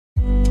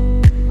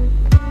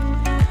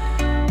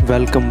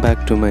Welcome back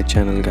to my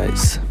channel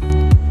guys.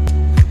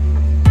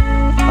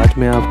 आज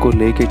मैं आपको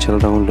लेके चल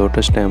रहा हूँ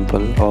लोटस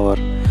टेम्पल। और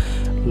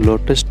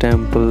lotus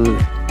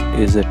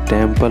temple is a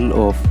temple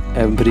of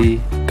every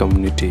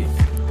community.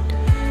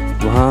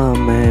 वहाँ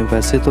मैं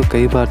वैसे तो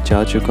कई बार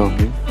जा चुका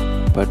हूँ,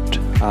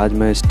 बट आज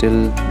मैं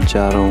स्टिल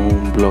जा रहा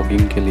हूँ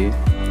ब्लॉगिंग के लिए।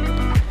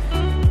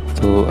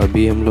 तो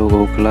अभी हम लोग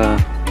ओखला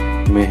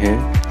में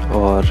हैं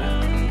और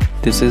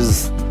this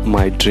is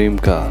my dream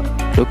car.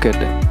 Look at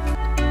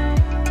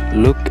it,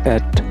 look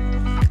at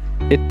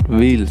it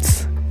wheels,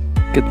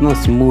 कितना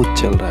स्मूथ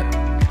चल रहा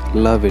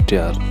है। लव इट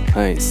यार,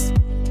 नाइस।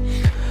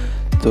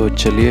 तो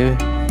चलिए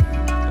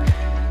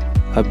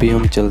अभी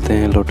हम चलते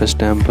हैं लोटस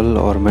टेम्पल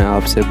और मैं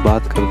आपसे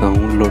बात करता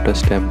हूँ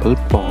लोटस टेम्पल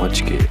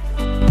पहुँच के।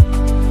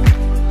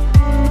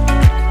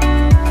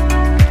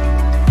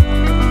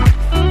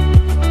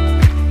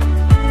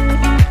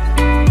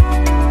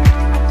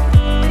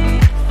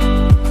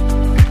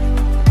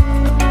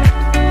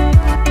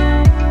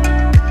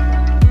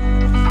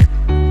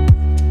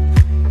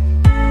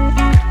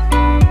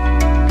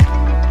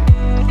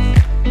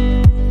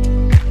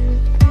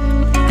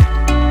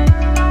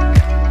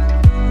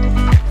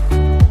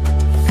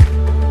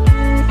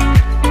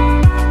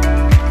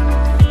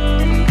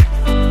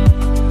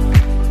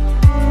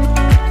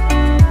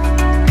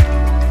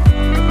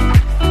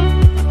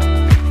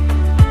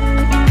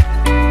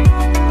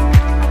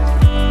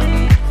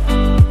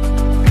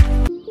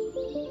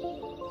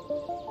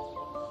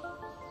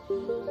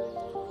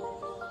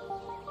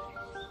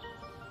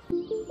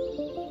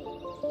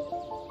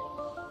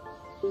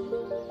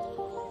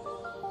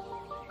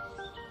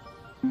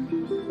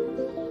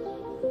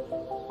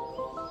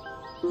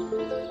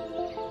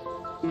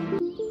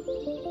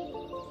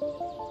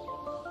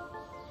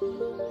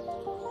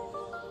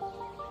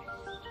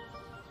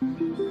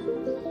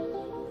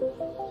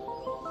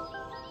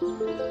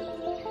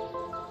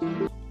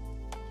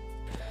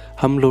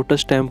 हम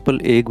लोटस टेम्पल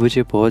 1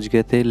 बजे पहुंच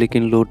गए थे,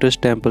 लेकिन लोटस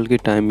टेम्पल की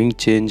टाइमिंग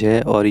चेंज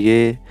है और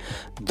ये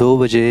 2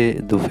 बजे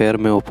दोपहर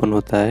में ओपन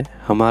होता है।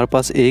 हमारे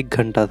पास 1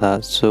 घंटा था,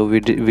 so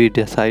we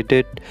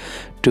decided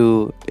to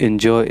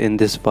enjoy in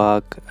this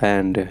park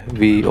and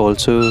we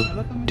also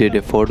did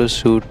a photo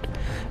shoot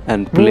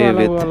and play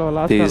with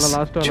these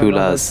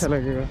chulas.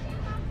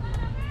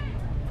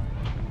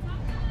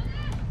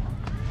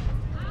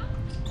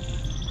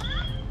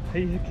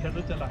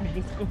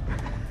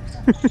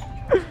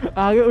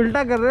 आगे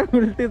उल्टा कर रहे हैं,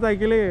 उल्टी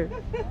साइकिलें।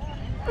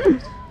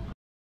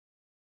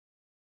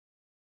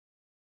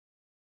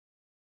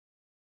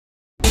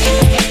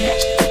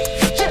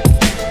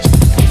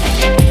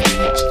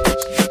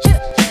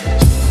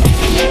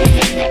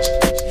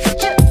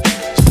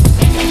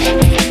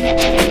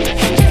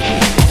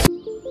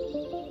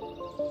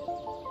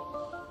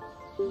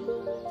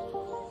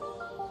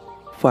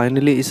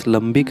 फाइनली इस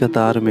लंबी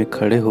कतार में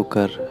खड़े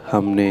होकर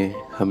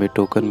हमें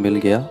टोकन मिल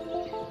गया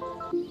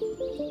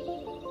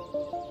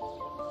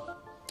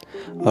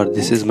और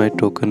this is my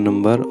token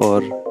number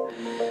और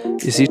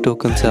इसी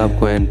टोकन से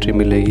आपको एंट्री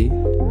मिलेगी।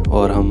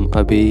 और हम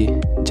अभी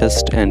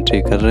जस्ट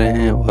एंट्री कर रहे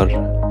हैं और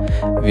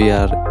we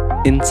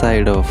are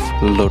inside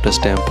of lotus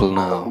temple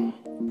now.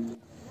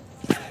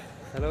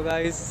 Hello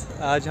guys,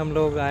 आज हम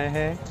लोग आए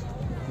हैं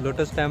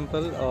लोटस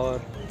टेम्पल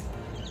और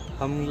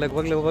हम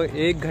लगभग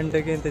 1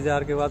 घंटे के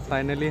इंतज़ार के बाद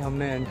फाइनली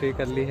हमने एंट्री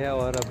कर ली है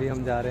और अभी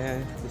हम जा रहे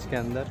हैं इसके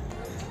अंदर।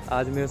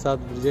 आज मेरे साथ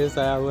ब्रजेश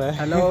आया हुआ है।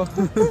 हेलो।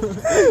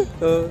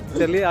 तो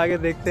चलिए आगे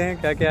देखते हैं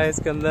क्या क्या है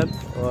इसके अंदर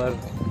और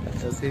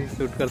ऐसे ही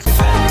शूट कर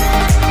सकते हैं।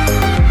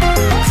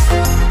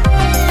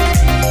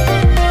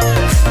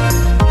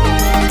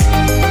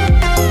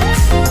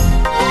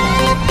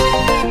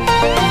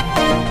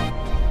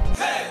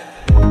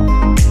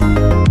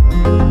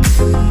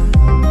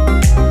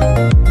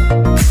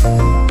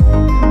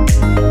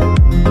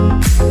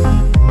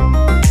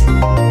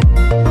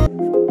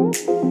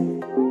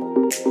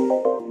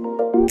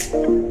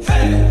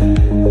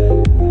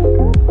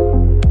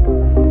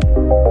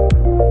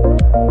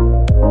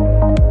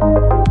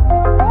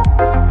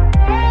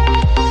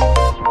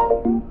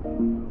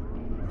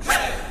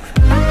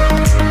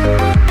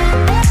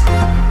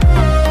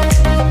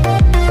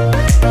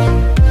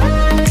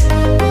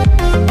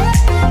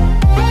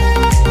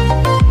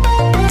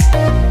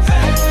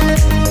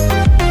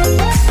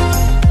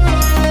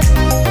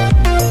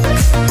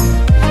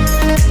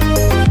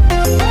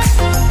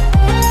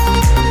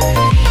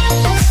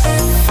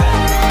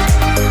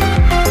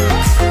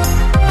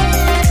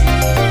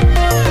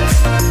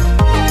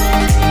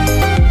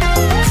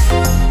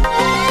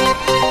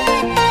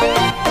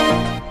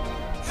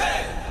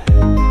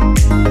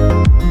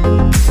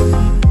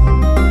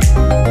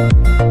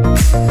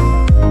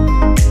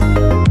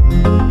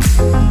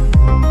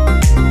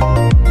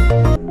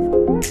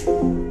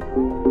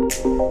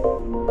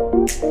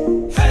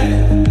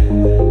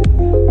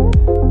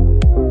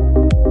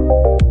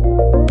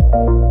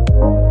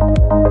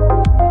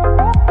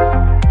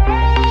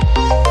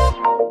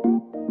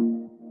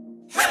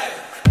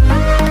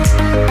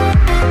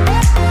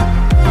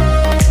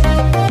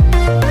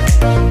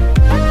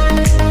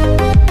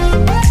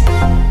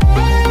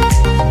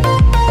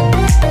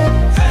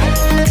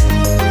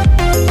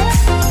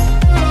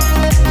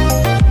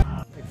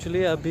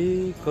 अभी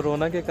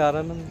कोरोना के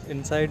कारण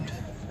इनसाइड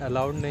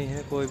अलाउड नहीं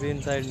है, कोई भी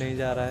इनसाइड नहीं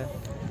जा रहा है।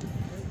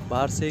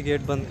 बाहर से ही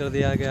गेट बंद कर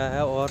दिया गया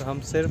है और हम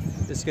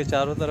सिर्फ इसके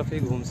चारों तरफ ही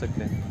घूम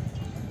सकते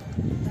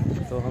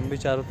हैं। तो हम भी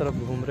चारों तरफ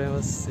घूम रहे हैं,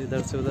 बस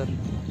इधर से उधर,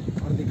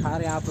 और दिखा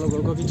रहे हैं आप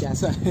लोगों को कि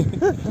कैसा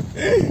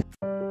है।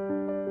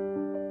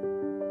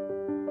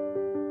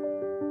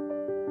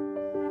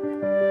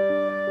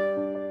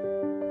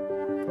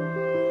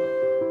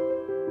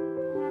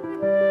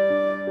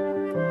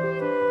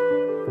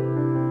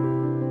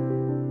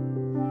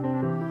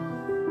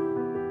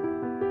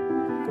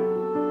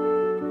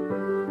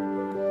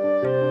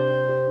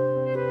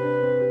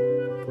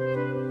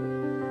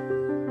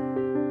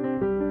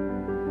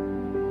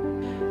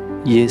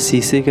 ये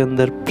शीशे के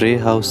अंदर प्रे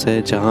हाउस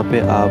है जहाँ पे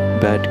आप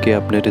बैठ के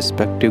अपने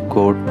रिस्पेक्टिव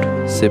गॉड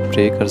से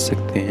प्रे कर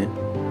सकते हैं।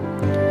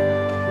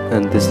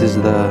 And this is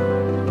the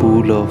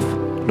pool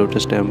of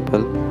lotus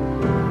temple.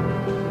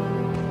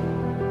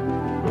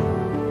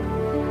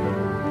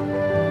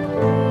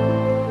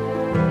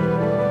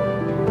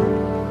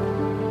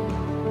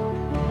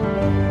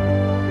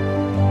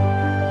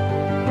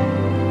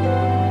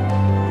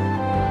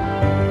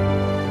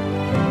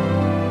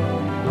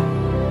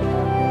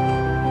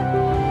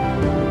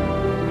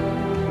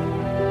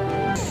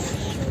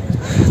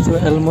 तो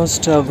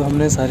ऑलमोस्ट अब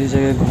हमने सारी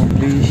जगह घूम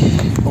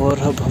ली और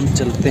अब हम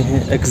चलते हैं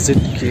एग्ज़िट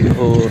की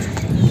ओर।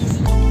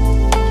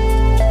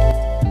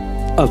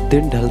 अब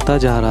दिन ढलता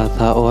जा रहा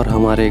था और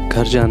हमारे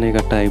घर जाने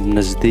का टाइम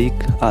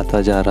नज़दीक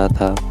आता जा रहा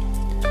था।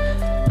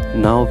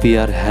 Now we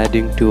are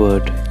heading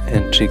toward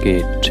entry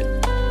gate.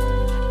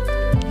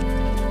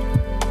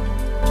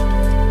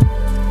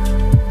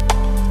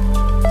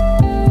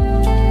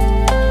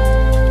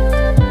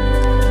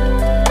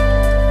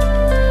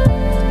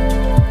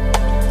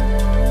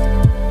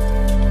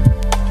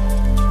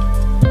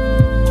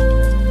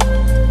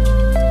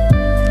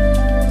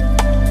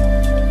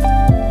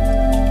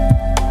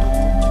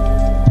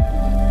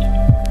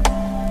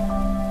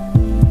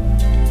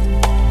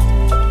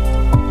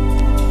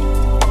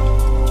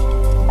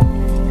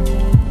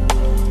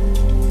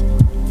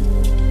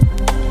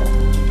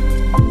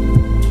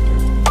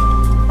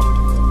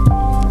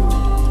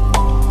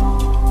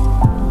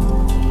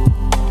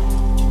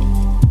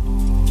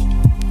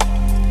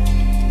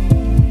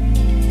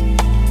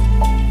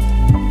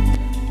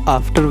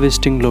 After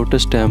visiting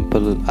Lotus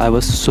Temple, I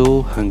was so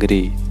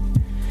hungry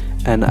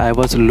and I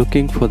was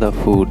looking for the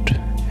food,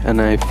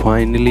 and I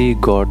finally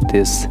got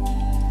this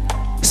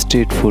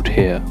street food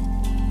here.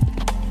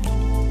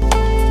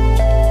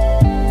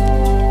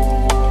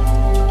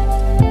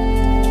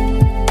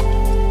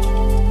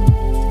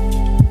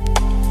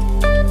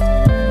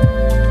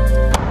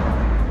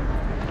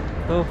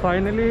 तो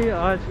finally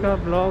आज का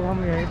blog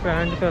हम यहीं पे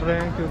and कर रहे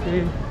हैं,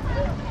 क्योंकि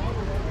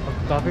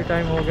काफ़ी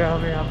टाइम हो गया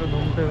हमें यहाँ पे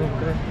घूमते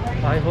घूमते।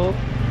 आई होप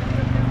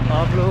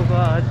आप लोगों को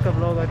आज का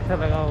ब्लॉग अच्छा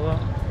लगा होगा।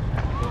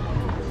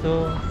 सो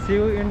सी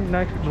you in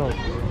next blog.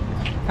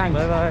 Thanks,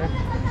 bye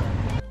bye.